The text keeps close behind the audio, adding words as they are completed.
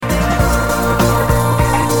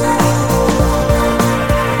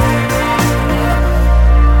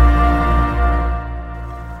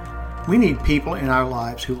need people in our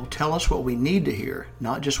lives who will tell us what we need to hear,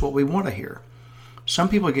 not just what we want to hear. Some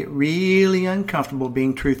people get really uncomfortable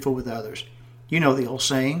being truthful with others. You know the old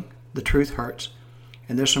saying, the truth hurts.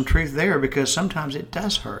 And there's some truth there because sometimes it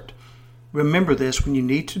does hurt. Remember this when you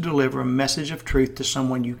need to deliver a message of truth to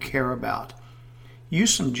someone you care about.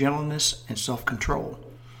 Use some gentleness and self-control.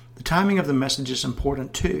 The timing of the message is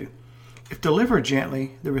important too. If delivered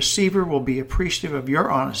gently, the receiver will be appreciative of your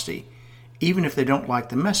honesty, even if they don't like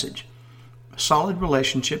the message. Solid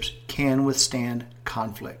relationships can withstand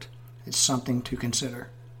conflict. It's something to consider.